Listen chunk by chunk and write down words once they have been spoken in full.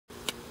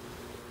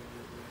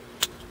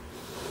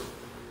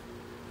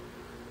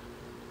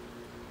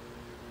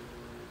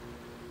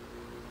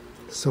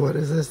So what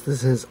is this?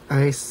 This is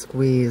ice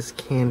squeeze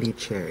candy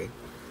cherry.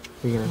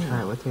 Are you gonna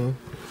try it with me?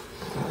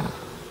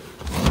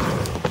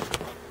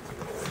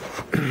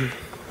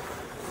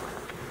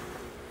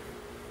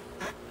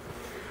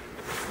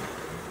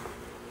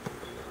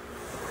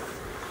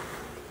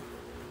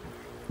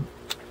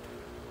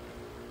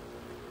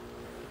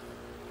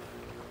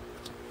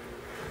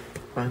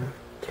 One,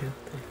 two,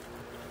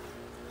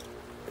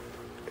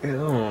 three.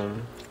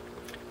 Ew.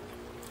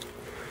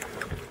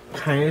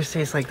 Kind of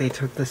tastes like they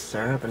took the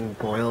syrup and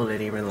boiled it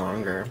even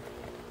longer.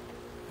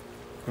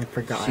 I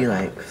forgot. She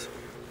likes.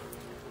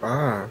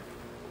 Ah.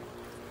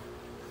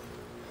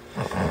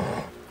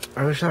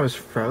 I wish that was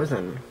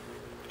frozen.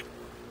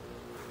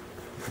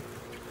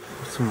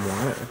 Some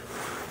water.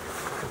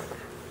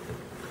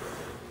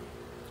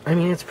 I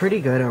mean, it's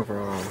pretty good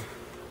overall.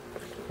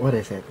 What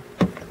is it?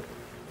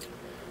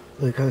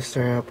 Glucose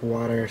syrup,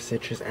 water,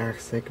 citrus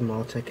acid,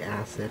 maltic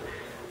acid,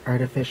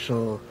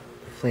 artificial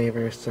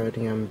flavor,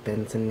 sodium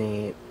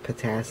benzenate,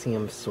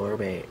 potassium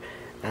sorbate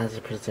as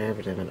a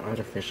preservative, and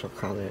artificial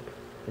color,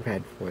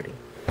 red 40.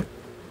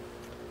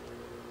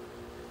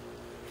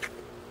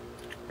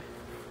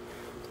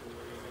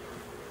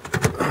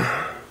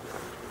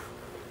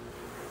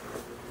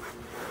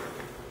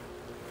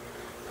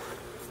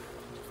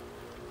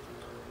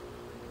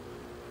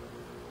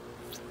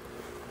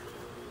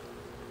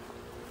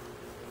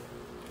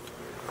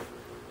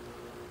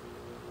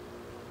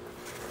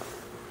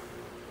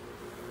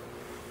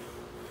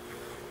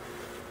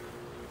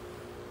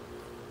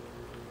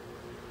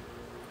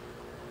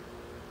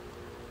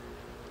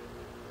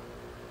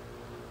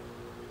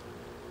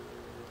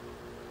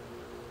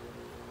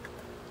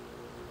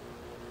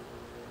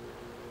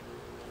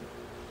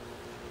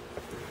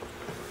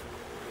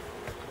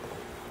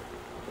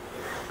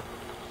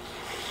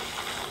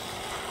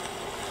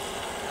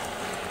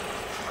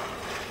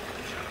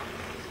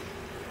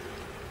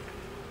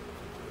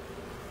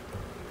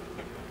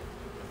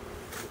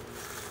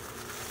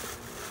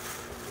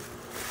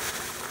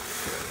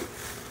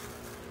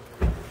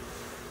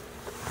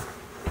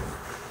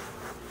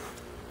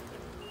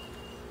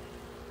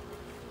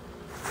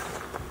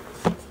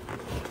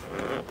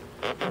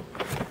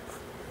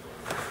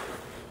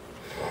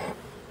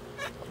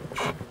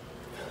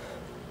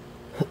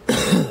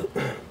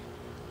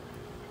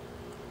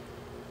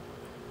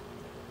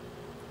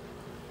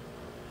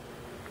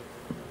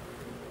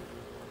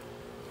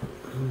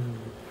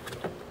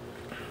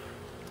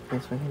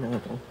 It's very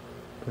noble.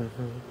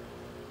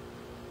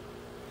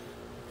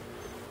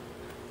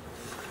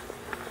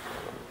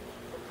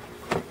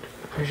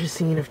 I was just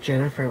seeing if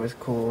Jennifer was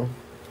cool.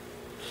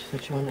 She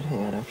said she wanted to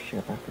hang out after she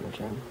got back from the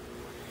gym.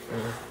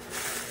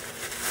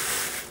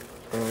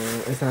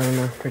 Is that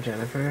enough for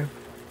Jennifer?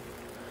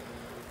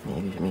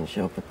 Maybe, I mean,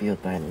 she'll be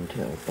with Biden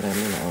too, but I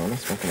mean, I want to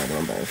smoke another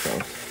one by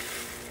ourselves.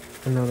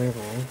 Another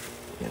bowl?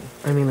 Yeah.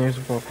 I mean, there's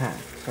a bowl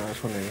packed, so I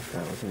was wondering if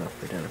that was enough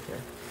for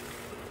Jennifer.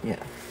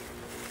 Yeah.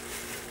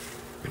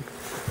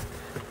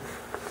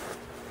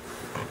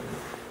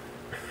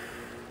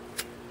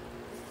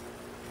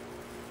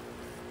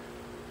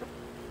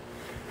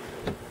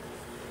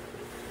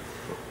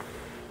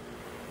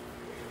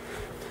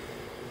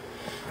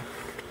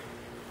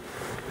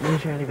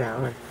 Where's your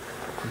Valor?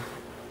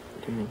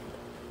 What do you mean?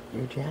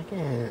 Your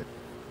jacket.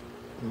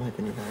 My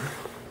Vinny Bar?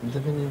 The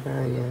Vinny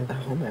Bar, yeah.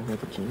 At home, I wear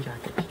the jean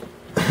jacket.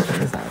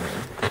 What is that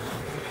wearing?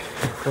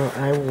 Well,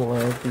 I wore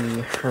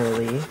the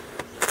Hurley.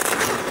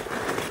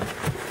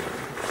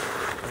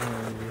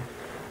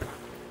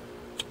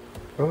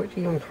 What would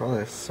you even call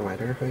this?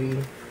 Sweater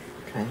hoodie?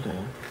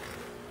 Kinda.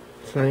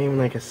 It's not even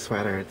like a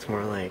sweater, it's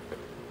more like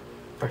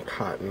a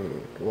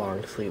cotton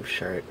long sleeve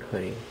shirt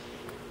hoodie.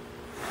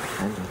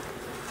 Kinda.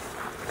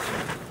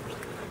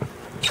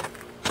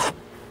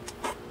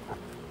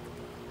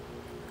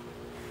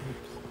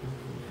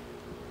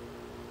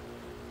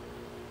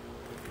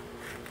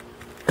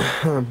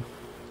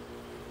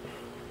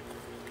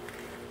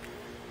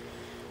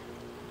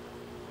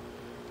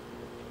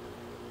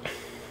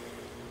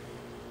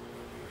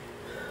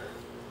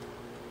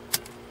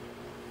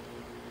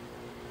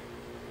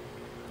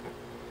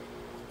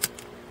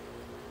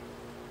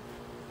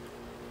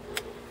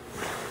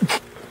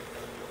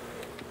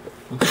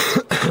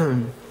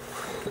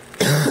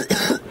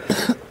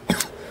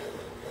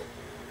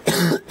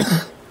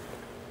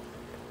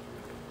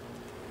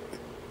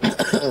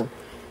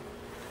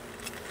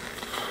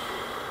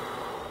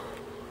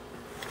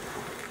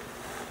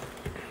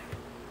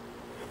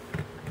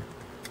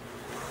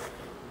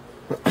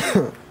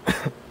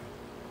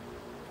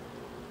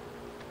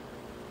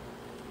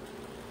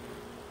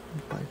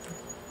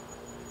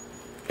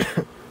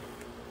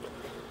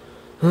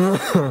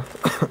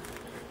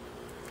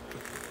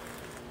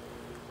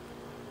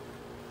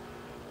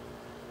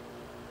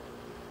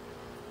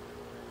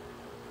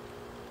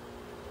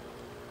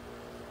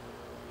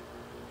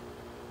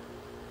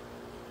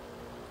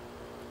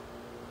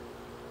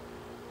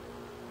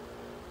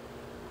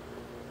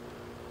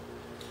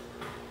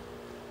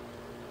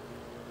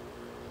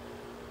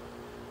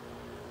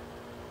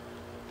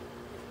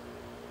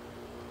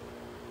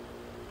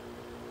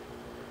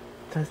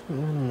 doesn't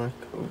even look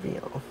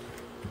real.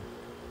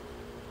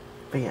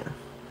 But yeah,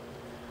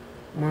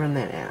 more on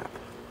that app.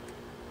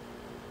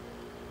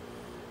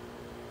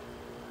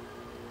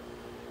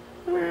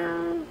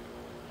 Well,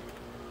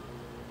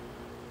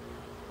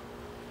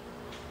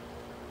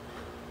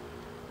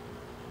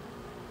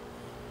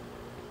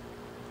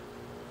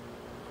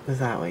 is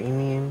that what you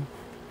mean?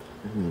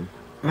 Mm-hmm.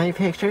 My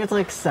pictures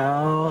look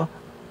so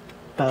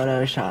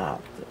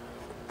photoshopped.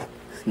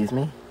 Excuse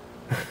me?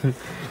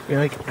 You're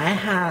like, I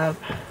have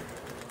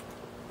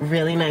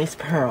really nice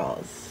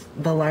pearls.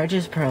 The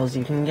largest pearls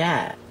you can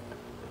get.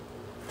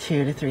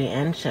 2 to 3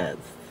 inches.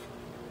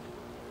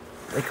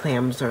 The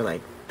clams are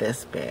like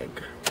this big.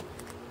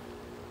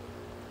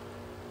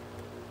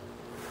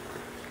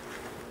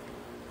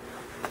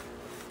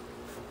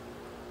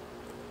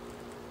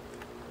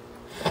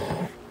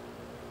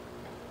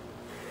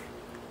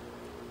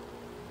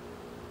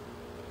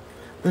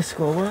 The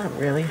school will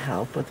really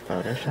help with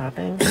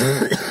photoshopping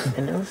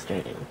and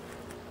illustrating.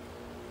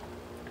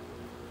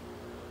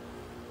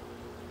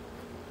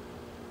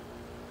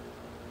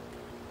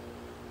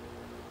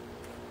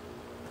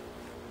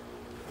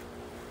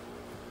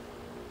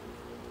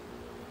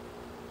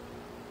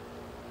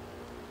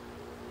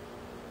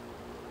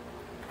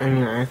 I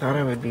mean, I thought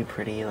it would be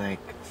pretty, like,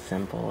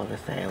 simple to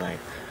say, like,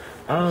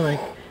 oh, like,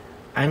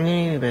 I'm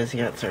gonna be busy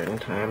at certain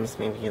times.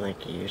 Maybe,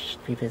 like, you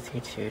should be busy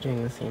too,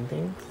 doing the same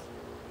things.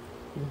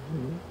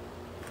 Mm-hmm.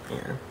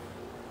 Yeah.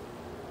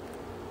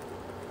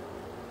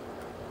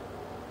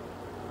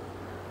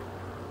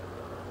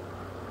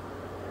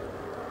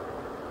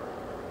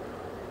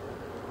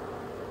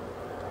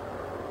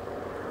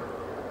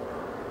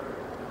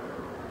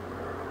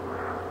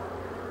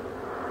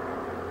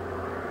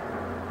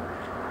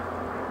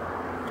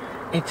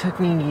 It took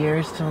me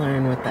years to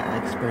learn what the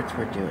experts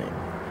were doing,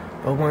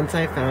 but once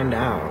I found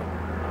out,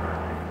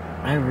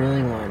 I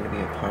really wanted to be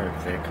a part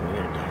of their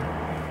community.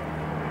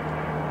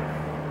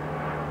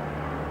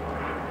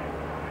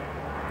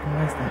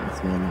 Why is that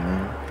with me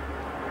anyway?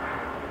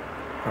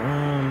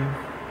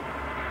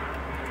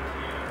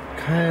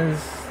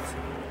 Cause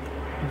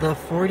the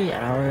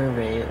 40-hour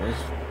rate was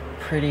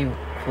pretty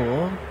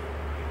cool,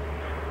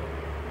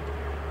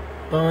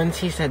 but once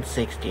he said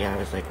 60, I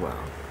was like, wow.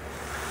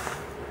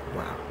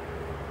 Wow.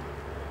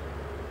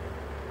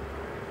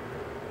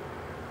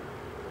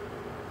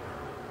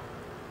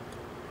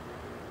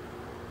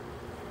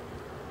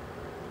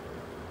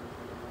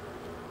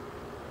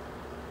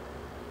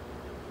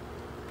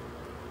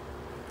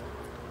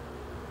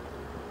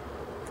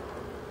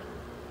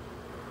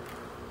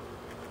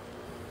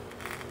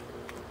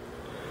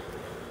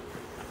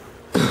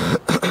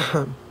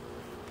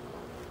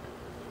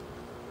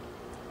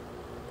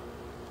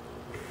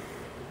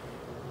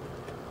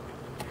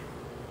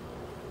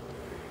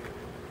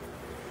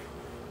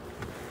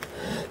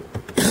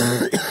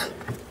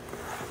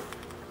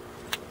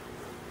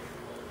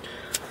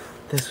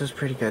 This was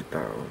pretty good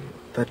though.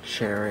 The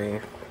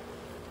cherry.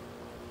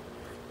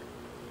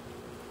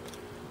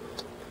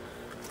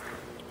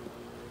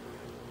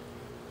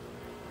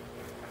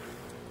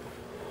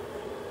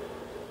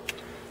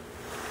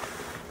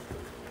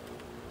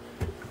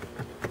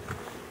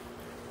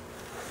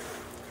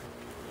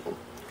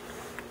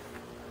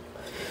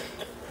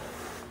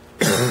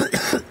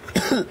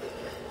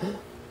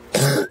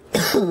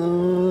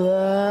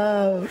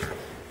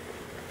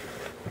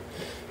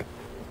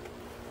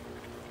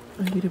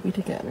 I need to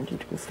take energy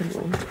to go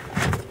somewhere.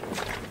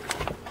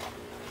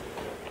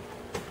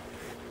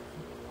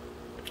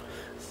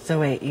 So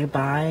wait, you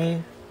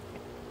buy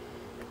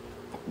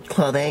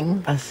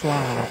Clothing? a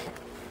slot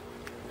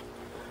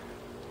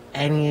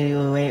and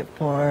you wait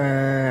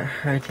for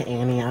her to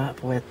ante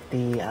up with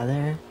the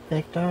other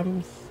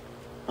victims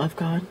of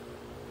God?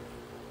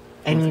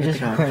 And you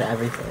just record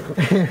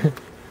everything.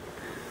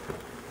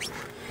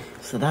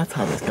 So that's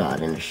how this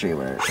God industry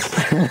works.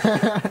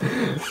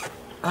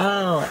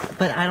 Oh,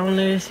 but I don't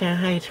understand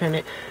how you turn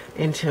it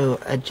into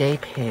a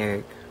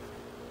JPEG.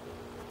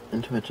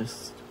 Into a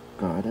just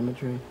God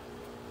imagery.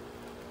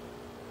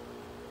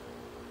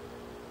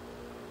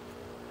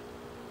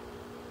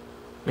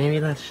 Maybe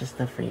that's just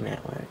the free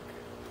network.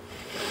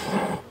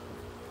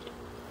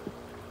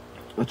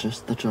 Or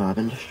just the job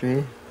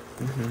industry.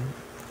 Mm-hmm.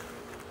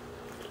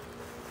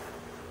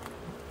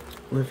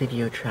 The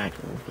video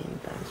tracking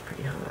feed, that was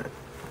pretty hot.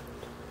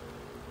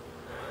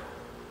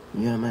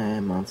 You am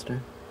a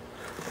monster.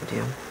 I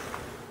do.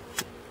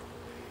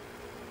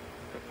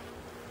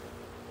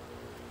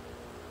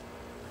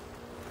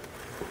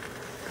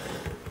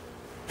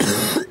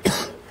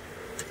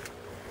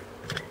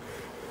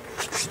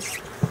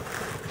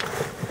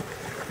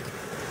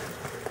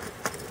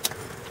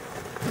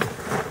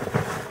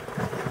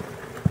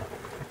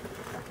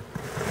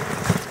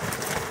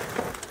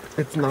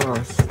 It's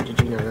Moss. Did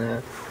you know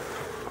that?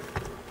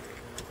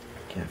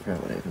 Okay, I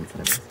forgot what I even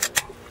said.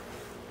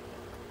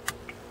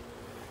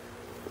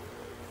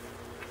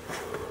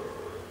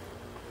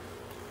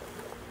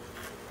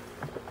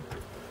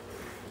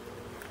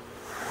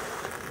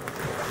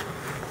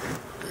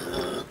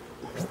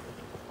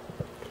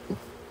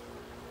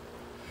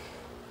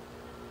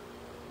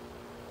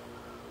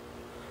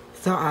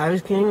 So I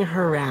was getting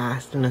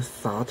harassed and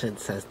assaulted,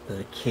 says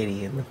the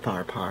kitty in the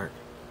far park.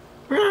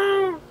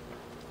 Meow.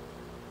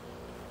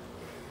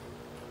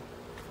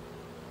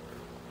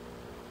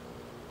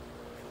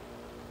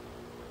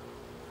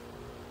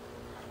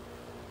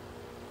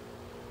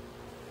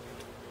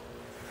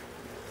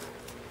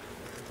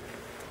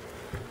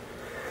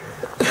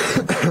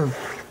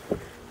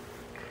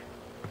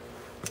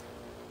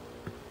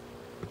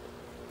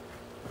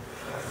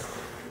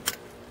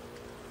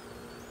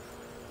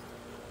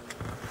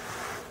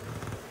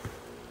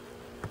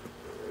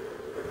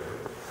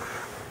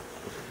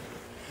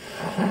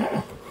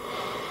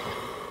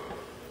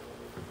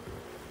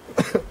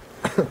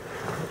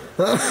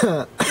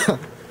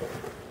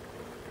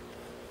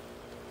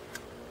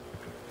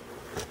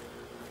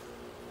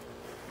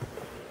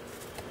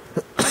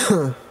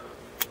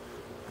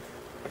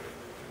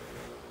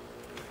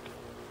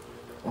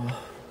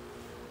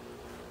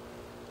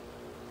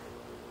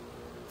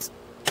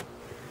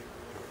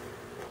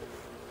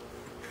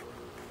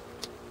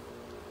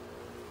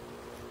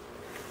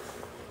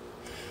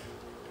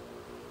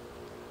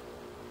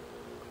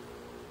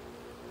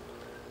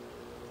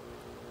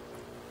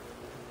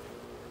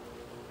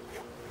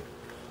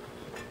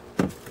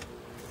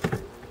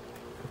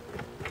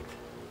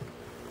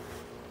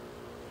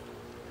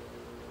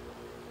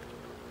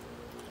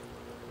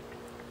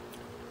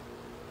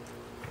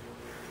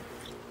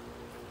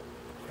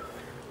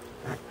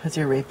 Has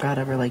your rape god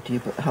ever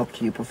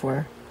helped you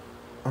before?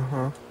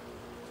 Uh-huh.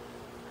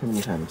 How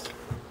many times?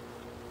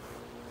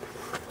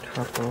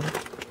 Couple.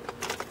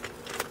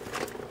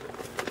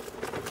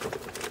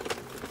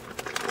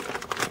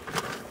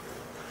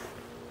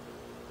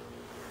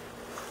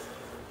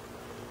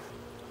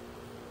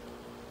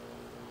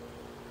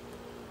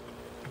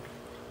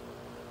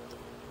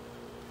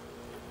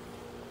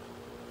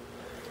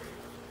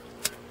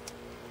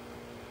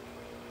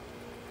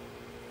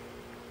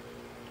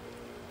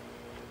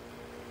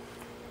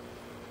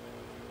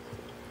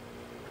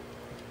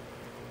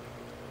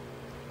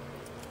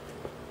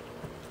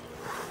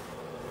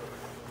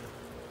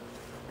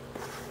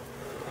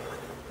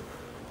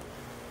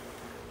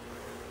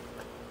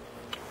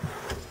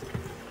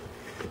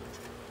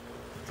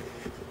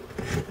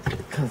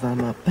 Cause I'm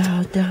a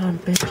bow down,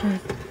 bitches.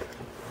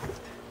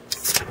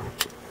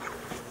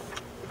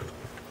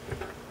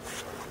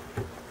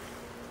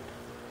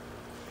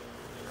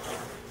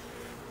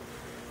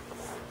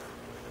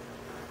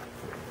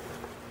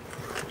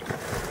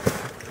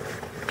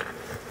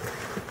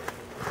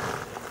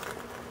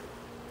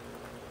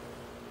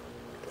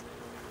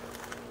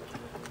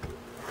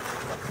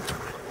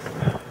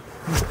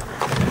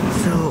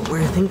 So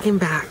we're thinking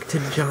back to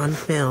John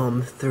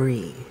Film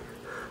 3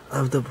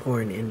 of the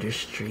porn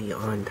industry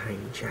on Tiny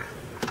Chat.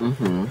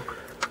 Mm-hmm.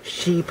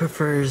 She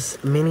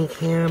prefers mini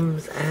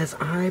cams as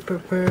I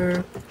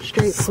prefer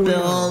straight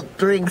Spill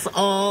drinks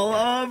all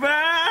over.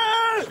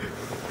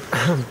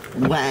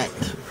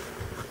 Wet.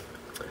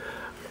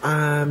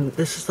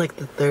 This is like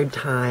the third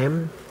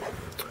time.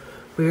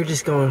 We were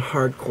just going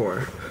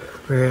hardcore.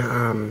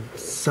 We're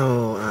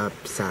so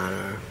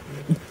sad.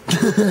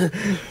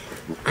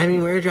 I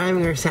mean, we were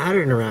driving our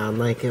Saturn around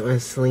like it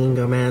was Selena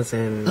Gomez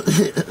and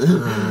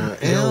Yolanda.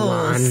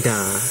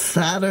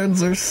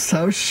 Saturns are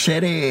so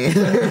shitty.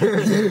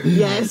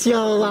 Yes,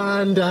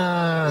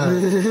 Yolanda.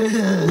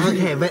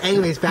 Okay, but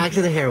anyways, back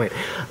to the heroin.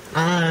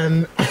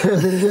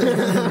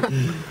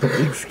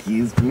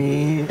 Excuse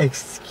me.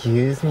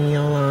 Excuse me,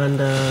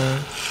 Yolanda.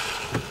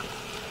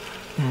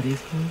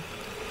 Daddy's home.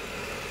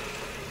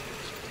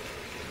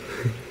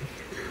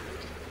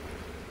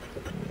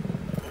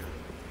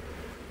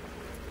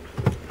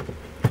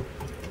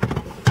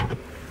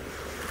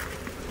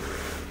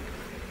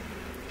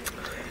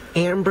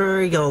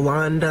 Amber,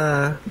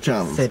 Yolanda,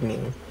 Jones. Sydney.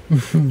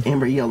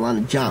 Amber,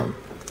 Yolanda, Jones.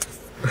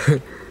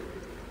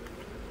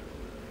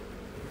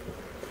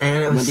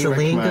 And it was When do you work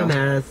Selena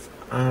tomorrow?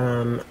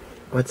 Gomez.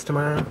 What's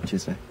tomorrow?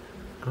 Tuesday.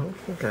 I don't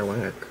think I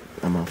work.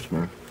 I'm off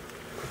tomorrow.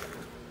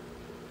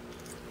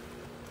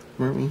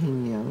 Weren't we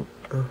hanging out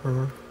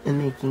Uh-huh. and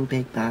making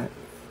big thoughts?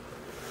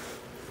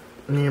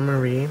 Me and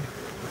Marie.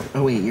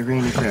 Oh wait, your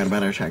granny forgot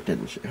about her check,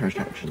 didn't she? Her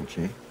check, didn't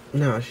she?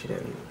 No, she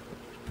didn't.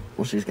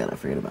 Well, she's gotta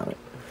forget about it.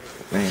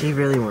 Right. She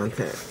really wants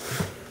it.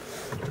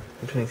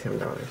 $27.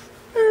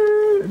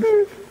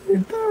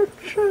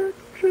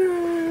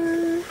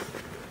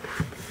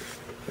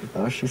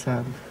 That what she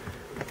said?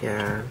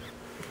 Yeah.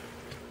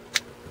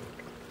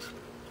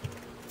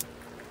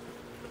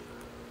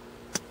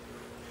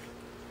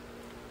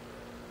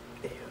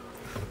 Ew.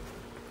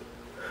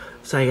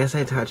 So I guess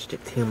I touched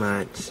it too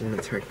much, and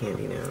it's her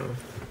candy now.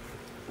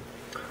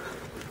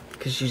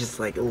 Because she just,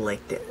 like,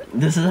 licked it.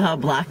 This is how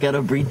Black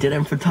Ghetto Bree did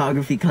in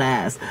photography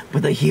class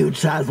with a huge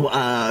size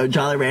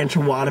Jolly Rancher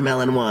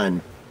watermelon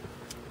one.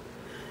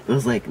 It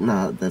was like,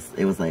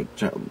 it was like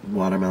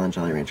watermelon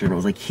Jolly Rancher, and it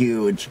was like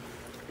huge.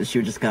 And she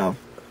would just go,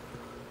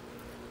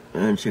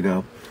 and she'd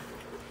go,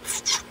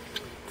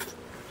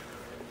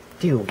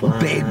 Dude,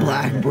 big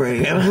black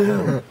Bree.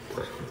 I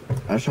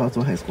was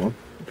Charlottesville High School.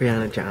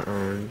 Brianna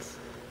Jones.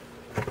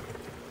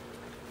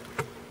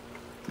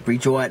 Brie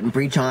Jordan.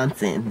 Brie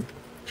Johnson.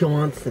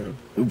 Johnson.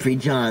 Brie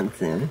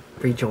Johnson.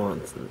 Brie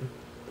Johnson.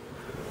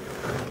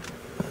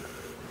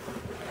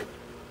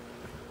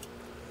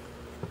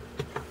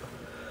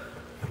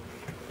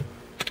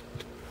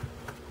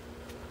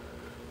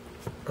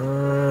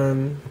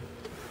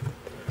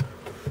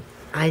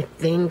 I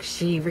think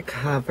she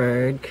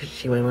recovered because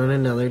she went on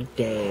another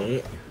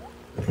date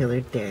the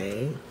other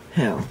day.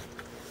 Who?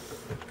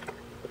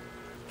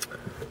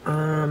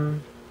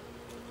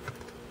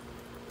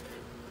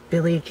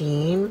 Billie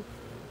Jean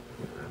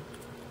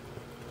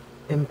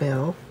and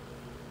Bill.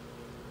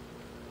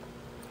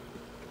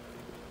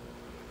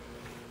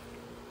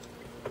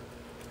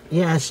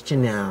 Yes,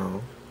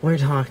 Janelle. We're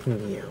talking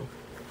to you.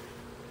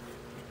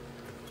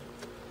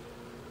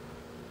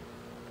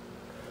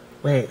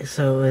 Wait,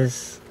 so it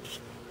was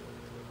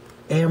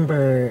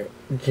Amber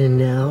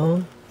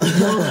Janelle?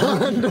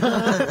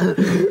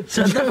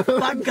 Shut the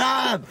fuck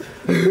up!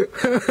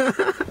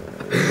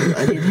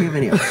 I need to hear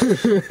video.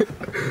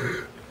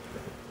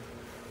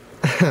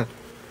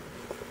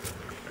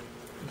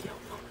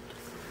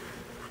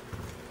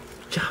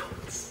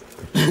 Jones.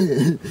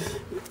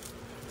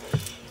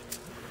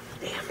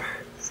 Amber.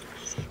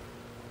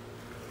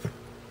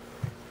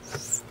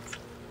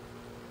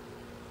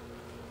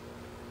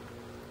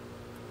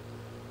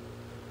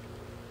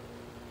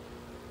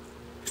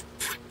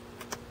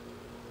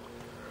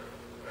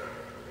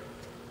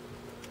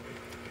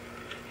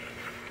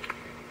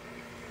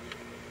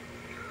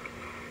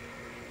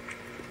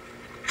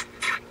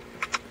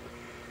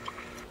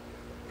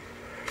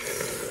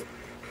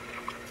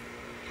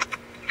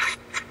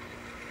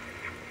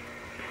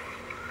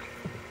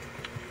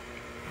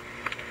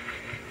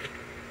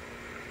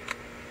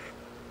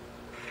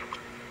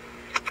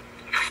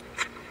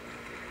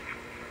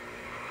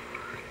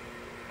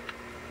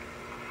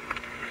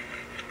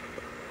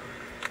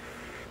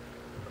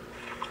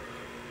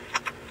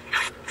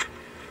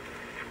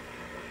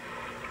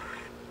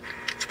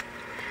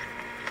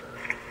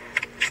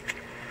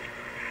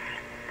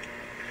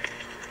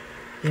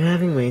 You're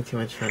having way too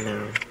much fun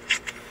now.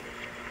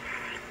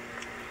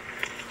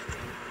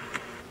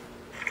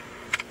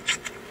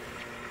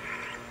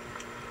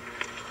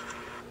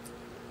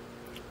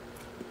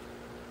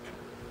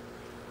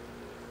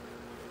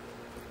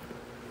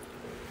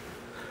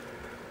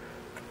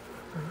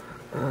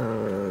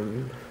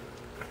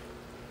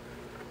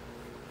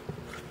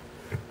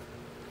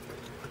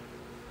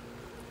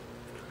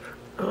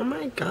 Oh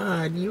my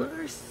god, you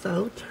are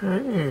so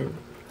turned,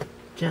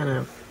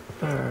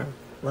 Jennifer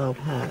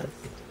Lopez.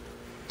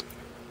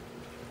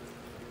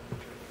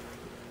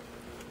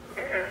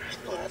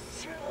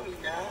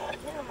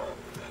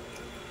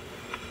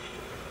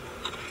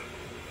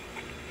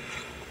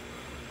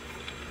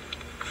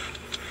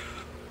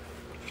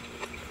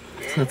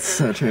 That's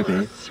so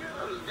trippy.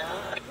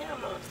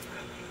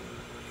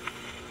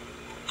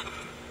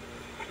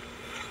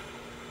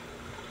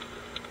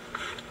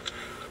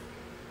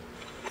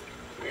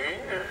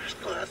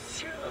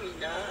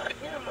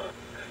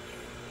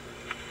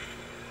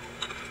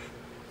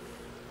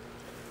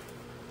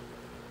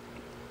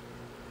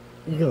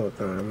 Yo,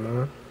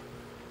 Dharma.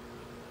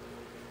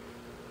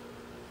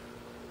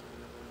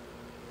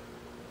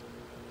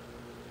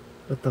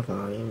 With the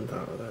volume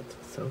though, that's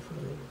so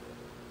funny.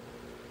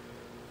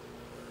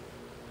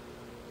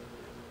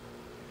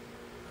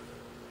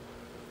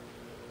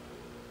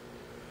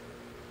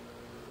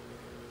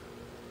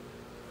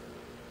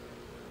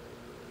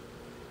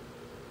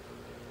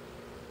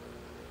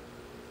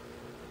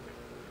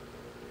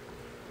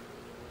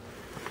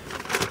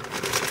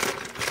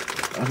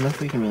 I don't know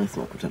if we can really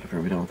smoke with Jennifer.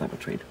 We don't have that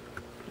much weed.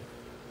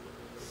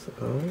 So?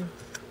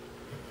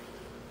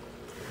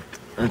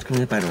 I'm just gonna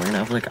get by the way, and I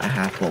have like a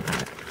half full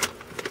pack.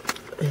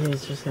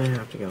 He's just gonna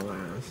have to go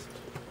last.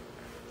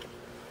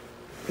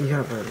 You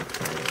got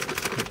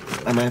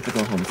one. I might have to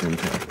go home soon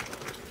too.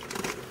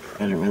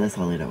 I didn't realize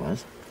how late it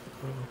was.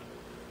 Oh.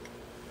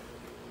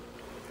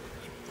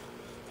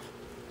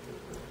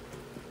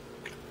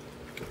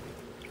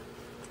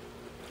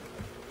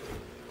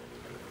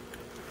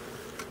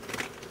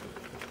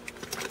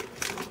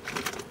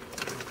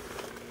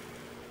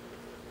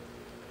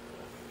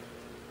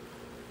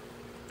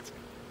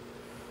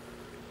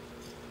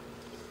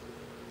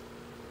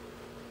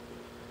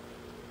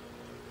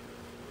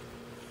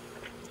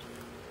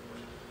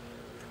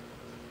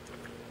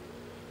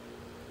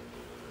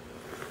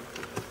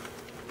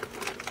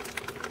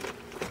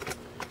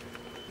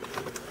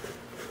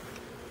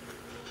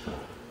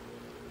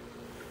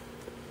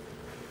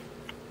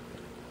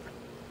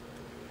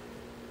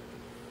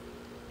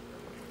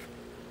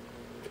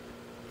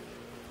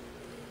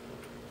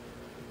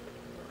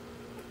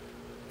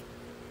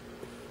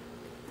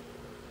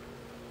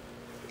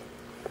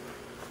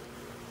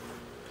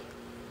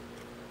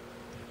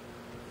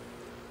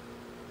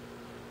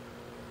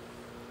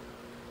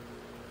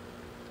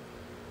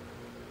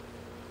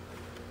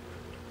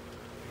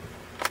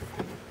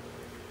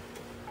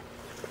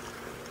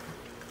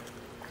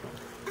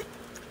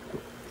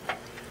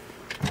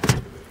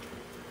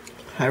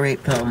 High rate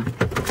film.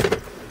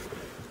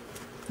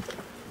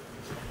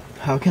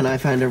 how can I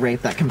find a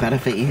rape that can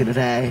benefit you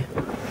today?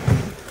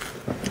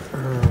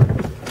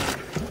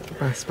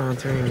 By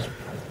sponsoring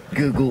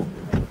Google.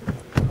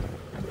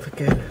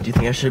 fucking, Do you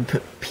think I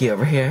should pee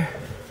over here?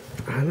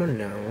 I don't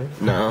know.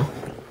 No.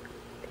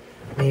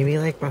 Maybe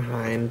like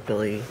behind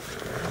Billy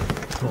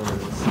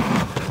Coleman's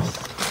office.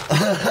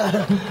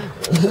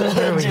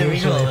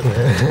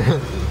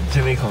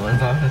 Jimmy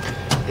Coleman's office?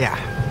 Yeah.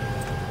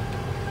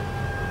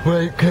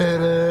 Wait,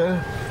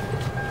 kiddo.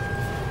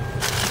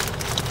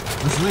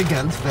 This is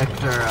against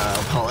Victor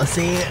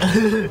policy,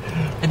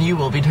 and you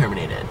will be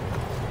terminated.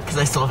 Because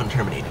I still haven't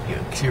terminated you,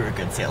 because you're a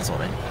good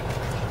saleswoman.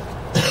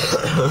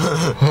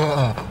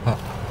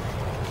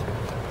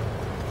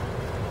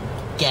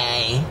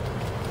 Gay.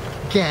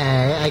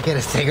 Gay, I get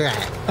a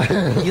cigarette.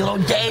 You little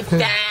gay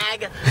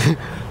fag!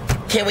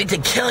 Can't wait to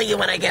kill you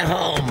when I get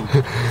home!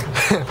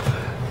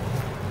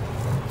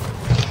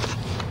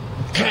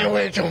 Can't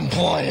wait to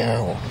employ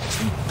you.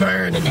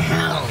 Burn in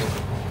hell,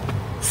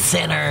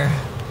 sinner.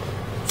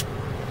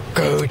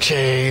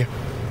 Gucci.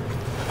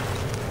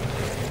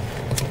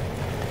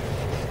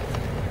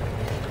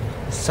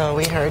 So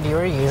we heard you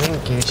were using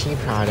Gucci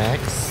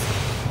products.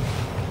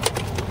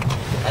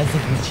 As a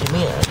Gucci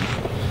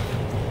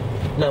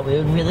man. No, we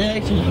would really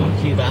like to talk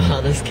to you about how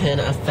this can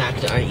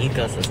affect our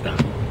ecosystem,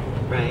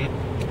 right?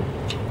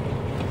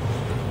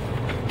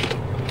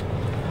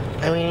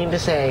 And we need to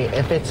say,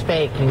 if it's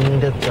fake, you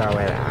need to throw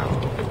it out.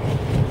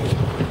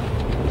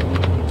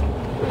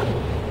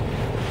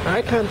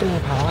 Our company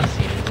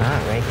policy does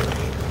not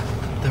regulate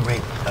The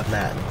rape of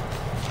men.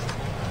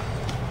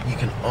 You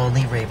can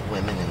only rape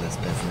women in this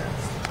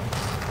business.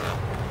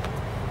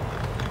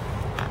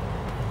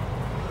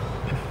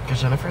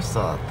 Because Jennifer's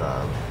still at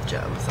the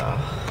gym, so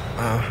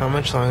how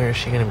much longer is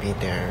she gonna be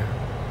there?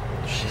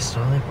 she's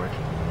still like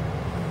working.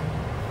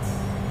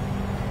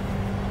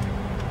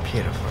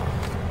 Beautiful.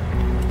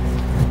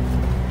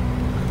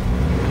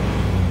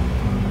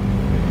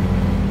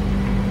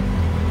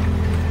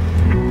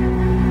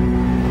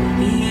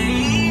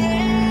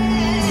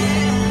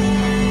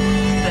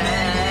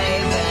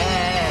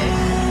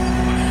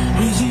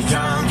 Baby, is you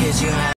drunk? Is you